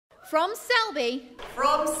From Selby.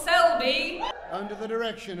 From Selby. Under the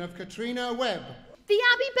direction of Katrina Webb. The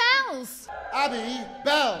Abbey Bells. Abbey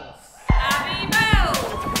Bells. Abbey Bells.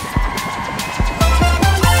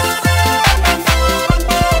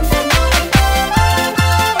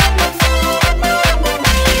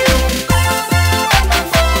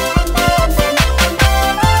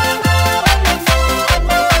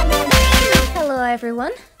 Hello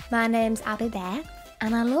everyone, my name's Abbey Bear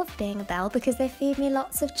and I love being a bell because they feed me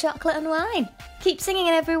lots of chocolate and wine. Keep singing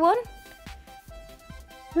everyone.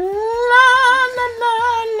 La la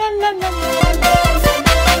la la la la.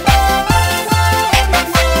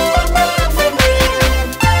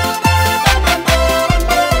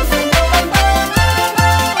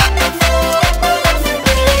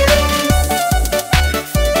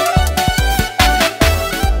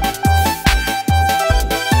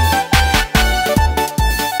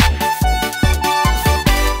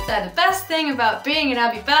 About being an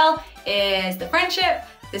Abbey Bell is the friendship,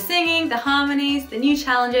 the singing, the harmonies, the new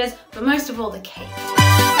challenges, but most of all the cake.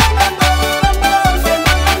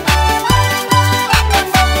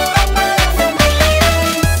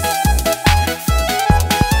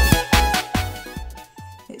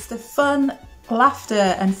 It's the fun, laughter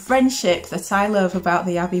and friendship that I love about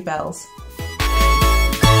the Abbey Bells.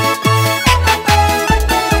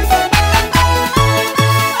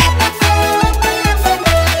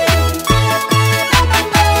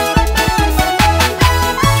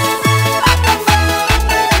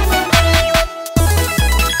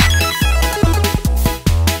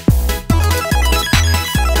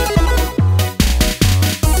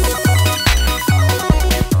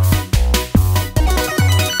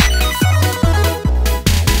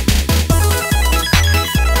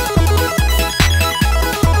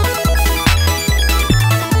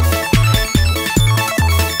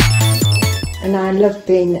 And I love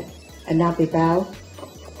being an Abbey Bell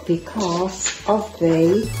because of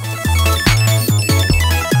the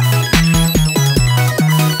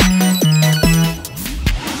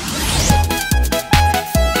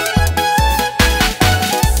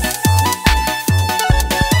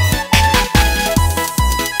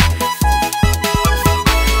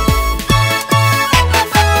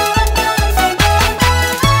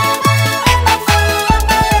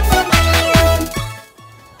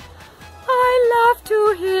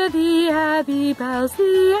To hear the Abbey Bells,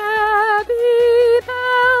 the Abbey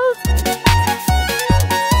Bells.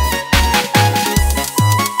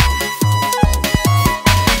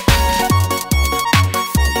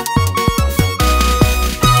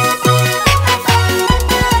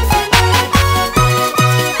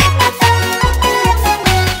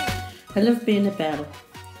 I love being a bell.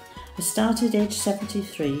 I started age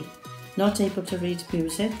 73, not able to read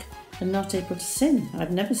music and not able to sing.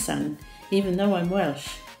 I've never sang, even though I'm Welsh.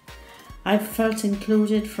 I've felt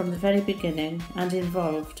included from the very beginning and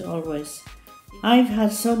involved always. I've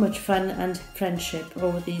had so much fun and friendship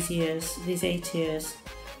over these years, these 8 years,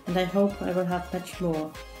 and I hope I will have much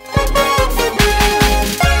more.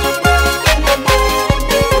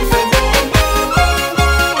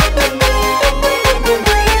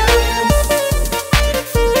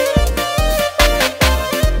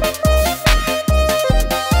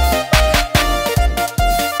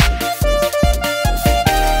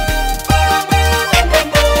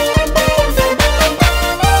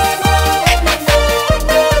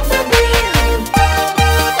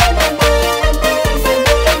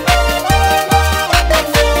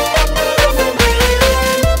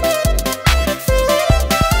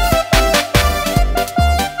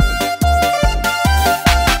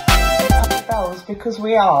 because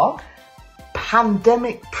we are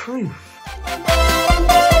pandemic proof.